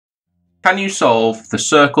Can you solve the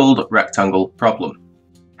circled rectangle problem?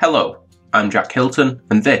 Hello, I'm Jack Hilton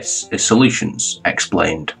and this is Solutions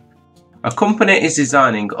Explained. A company is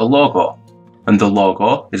designing a logo, and the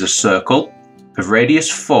logo is a circle of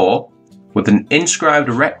radius 4 with an inscribed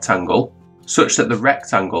rectangle such that the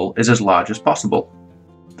rectangle is as large as possible.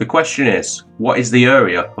 The question is, what is the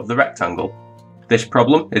area of the rectangle? This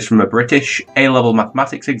problem is from a British A-level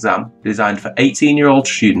mathematics exam designed for 18-year-old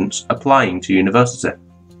students applying to university.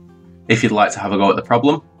 If you'd like to have a go at the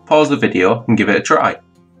problem, pause the video and give it a try.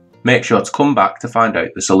 Make sure to come back to find out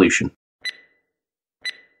the solution.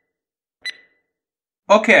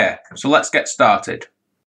 Okay, so let's get started.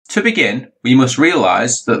 To begin, we must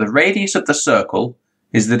realise that the radius of the circle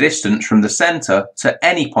is the distance from the centre to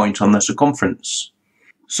any point on the circumference.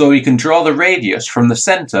 So we can draw the radius from the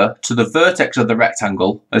centre to the vertex of the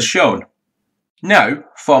rectangle as shown. Now,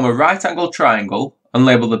 form a right-angled triangle and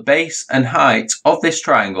label the base and height of this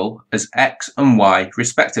triangle as x and y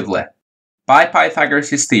respectively. By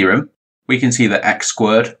Pythagoras' theorem, we can see that x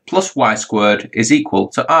squared plus y squared is equal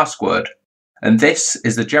to r squared, and this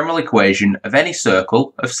is the general equation of any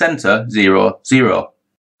circle of centre 0, 0.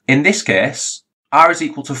 In this case, r is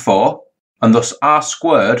equal to 4, and thus r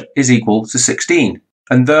squared is equal to 16,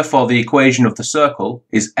 and therefore the equation of the circle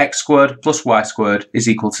is x squared plus y squared is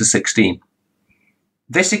equal to 16.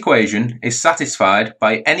 This equation is satisfied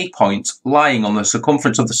by any point lying on the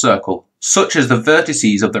circumference of the circle, such as the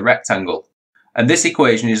vertices of the rectangle, and this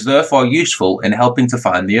equation is therefore useful in helping to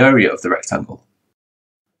find the area of the rectangle.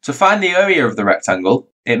 To find the area of the rectangle,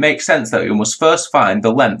 it makes sense that we must first find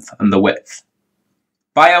the length and the width.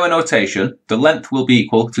 By our notation, the length will be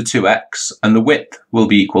equal to 2x and the width will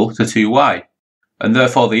be equal to 2y, and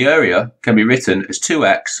therefore the area can be written as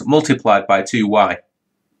 2x multiplied by 2y.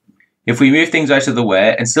 If we move things out of the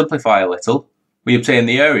way and simplify a little, we obtain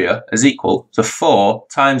the area as equal to 4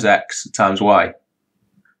 times x times y.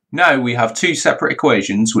 Now we have two separate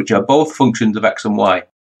equations which are both functions of x and y.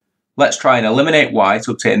 Let's try and eliminate y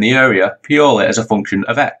to obtain the area purely as a function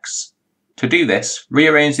of x. To do this,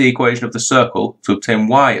 rearrange the equation of the circle to obtain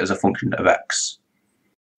y as a function of x.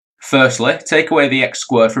 Firstly, take away the x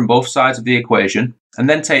squared from both sides of the equation and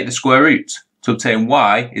then take the square root to obtain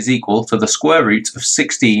y is equal to the square root of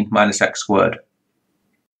 16 minus x squared.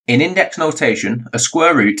 In index notation, a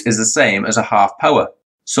square root is the same as a half power,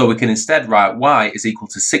 so we can instead write y is equal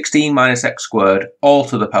to 16 minus x squared all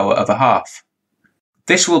to the power of a half.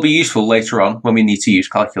 This will be useful later on when we need to use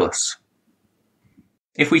calculus.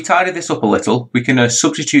 If we tidy this up a little, we can now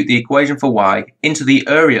substitute the equation for y into the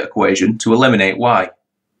area equation to eliminate y.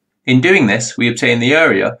 In doing this, we obtain the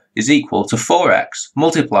area is equal to 4x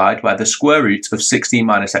multiplied by the square root of 16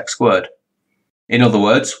 minus x squared. In other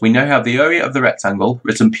words, we now have the area of the rectangle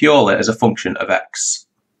written purely as a function of x.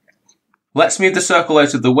 Let's move the circle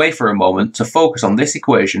out of the way for a moment to focus on this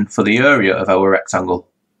equation for the area of our rectangle.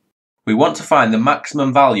 We want to find the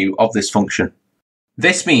maximum value of this function.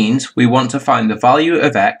 This means we want to find the value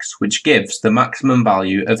of x which gives the maximum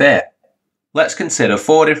value of a. Let's consider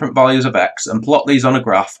 4 different values of x and plot these on a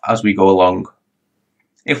graph as we go along.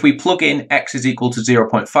 If we plug in x is equal to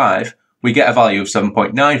 0.5, we get a value of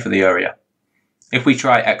 7.9 for the area. If we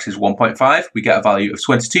try x is 1.5, we get a value of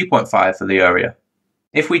 22.5 for the area.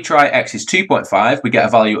 If we try x is 2.5, we get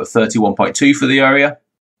a value of 31.2 for the area.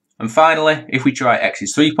 And finally, if we try x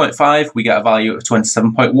is 3.5, we get a value of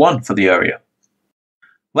 27.1 for the area.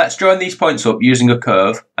 Let's join these points up using a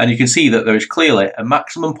curve, and you can see that there is clearly a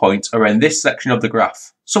maximum point around this section of the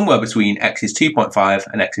graph, somewhere between x is 2.5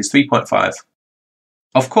 and x is 3.5.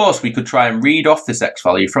 Of course, we could try and read off this x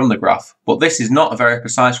value from the graph, but this is not a very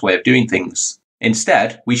precise way of doing things.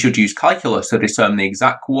 Instead, we should use calculus to determine the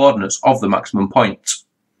exact coordinates of the maximum point.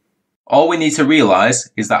 All we need to realise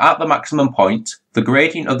is that at the maximum point, the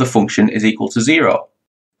gradient of the function is equal to 0.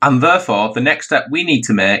 And therefore, the next step we need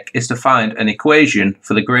to make is to find an equation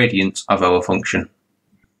for the gradient of our function.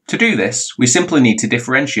 To do this, we simply need to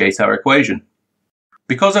differentiate our equation.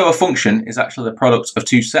 Because our function is actually the product of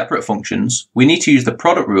two separate functions, we need to use the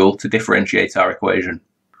product rule to differentiate our equation.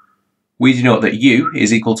 We denote that u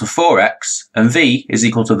is equal to 4x and v is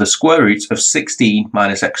equal to the square root of 16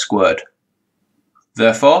 minus x squared.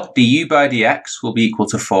 Therefore, du by dx will be equal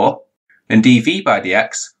to 4, and dv by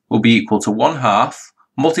dx will be equal to 1/2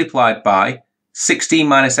 multiplied by 16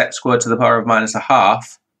 minus x squared to the power of minus a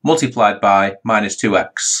half multiplied by minus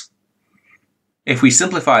 2x. If we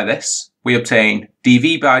simplify this, we obtain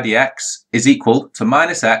dv by dx is equal to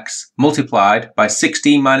minus x multiplied by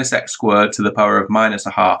 16 minus x squared to the power of minus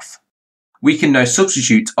a half. We can now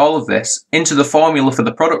substitute all of this into the formula for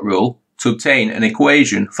the product rule to obtain an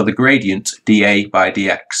equation for the gradient dA by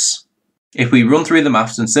dx. If we run through the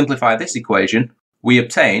maths and simplify this equation, we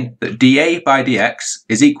obtain that dA by dx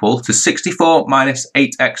is equal to 64 minus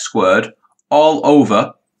 8x squared all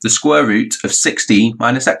over the square root of 16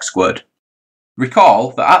 minus x squared.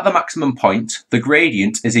 Recall that at the maximum point, the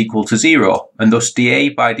gradient is equal to 0, and thus dA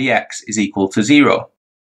by dx is equal to 0.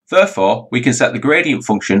 Therefore, we can set the gradient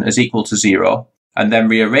function as equal to 0, and then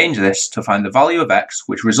rearrange this to find the value of x,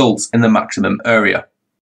 which results in the maximum area.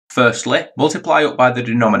 Firstly, multiply up by the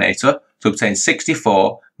denominator to obtain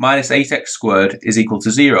 64 minus 8x squared is equal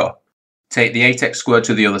to 0. Take the 8x squared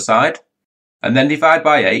to the other side, and then divide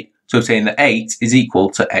by 8 to obtain that 8 is equal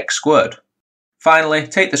to x squared. Finally,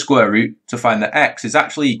 take the square root to find that x is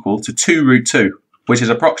actually equal to 2 root 2, which is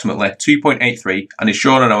approximately 2.83 and is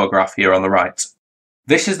shown on our graph here on the right.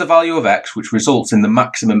 This is the value of x which results in the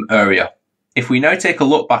maximum area. If we now take a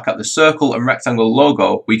look back at the circle and rectangle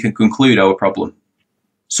logo, we can conclude our problem.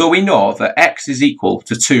 So we know that x is equal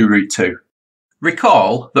to 2 root 2.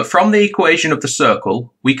 Recall that from the equation of the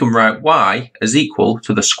circle, we can write y as equal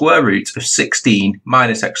to the square root of 16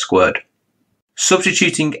 minus x squared.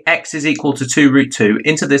 Substituting x is equal to 2 root 2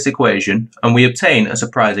 into this equation, and we obtain a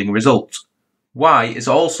surprising result. Y is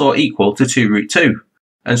also equal to 2 root 2,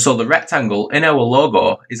 and so the rectangle in our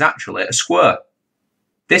logo is actually a square.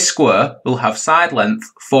 This square will have side length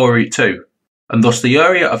 4 root 2, and thus the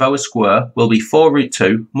area of our square will be 4 root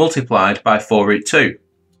 2 multiplied by 4 root 2.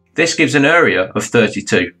 This gives an area of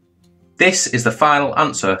 32. This is the final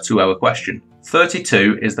answer to our question.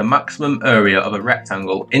 32 is the maximum area of a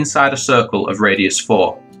rectangle inside a circle of radius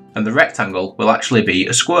 4, and the rectangle will actually be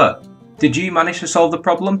a square. Did you manage to solve the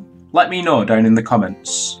problem? Let me know down in the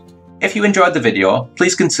comments. If you enjoyed the video,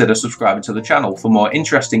 please consider subscribing to the channel for more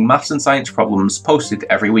interesting maths and science problems posted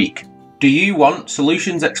every week. Do you want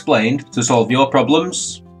solutions explained to solve your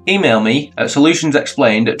problems? Email me at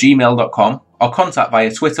solutionsexplained@gmail.com or contact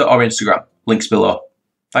via Twitter or Instagram, links below.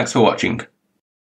 Thanks for watching.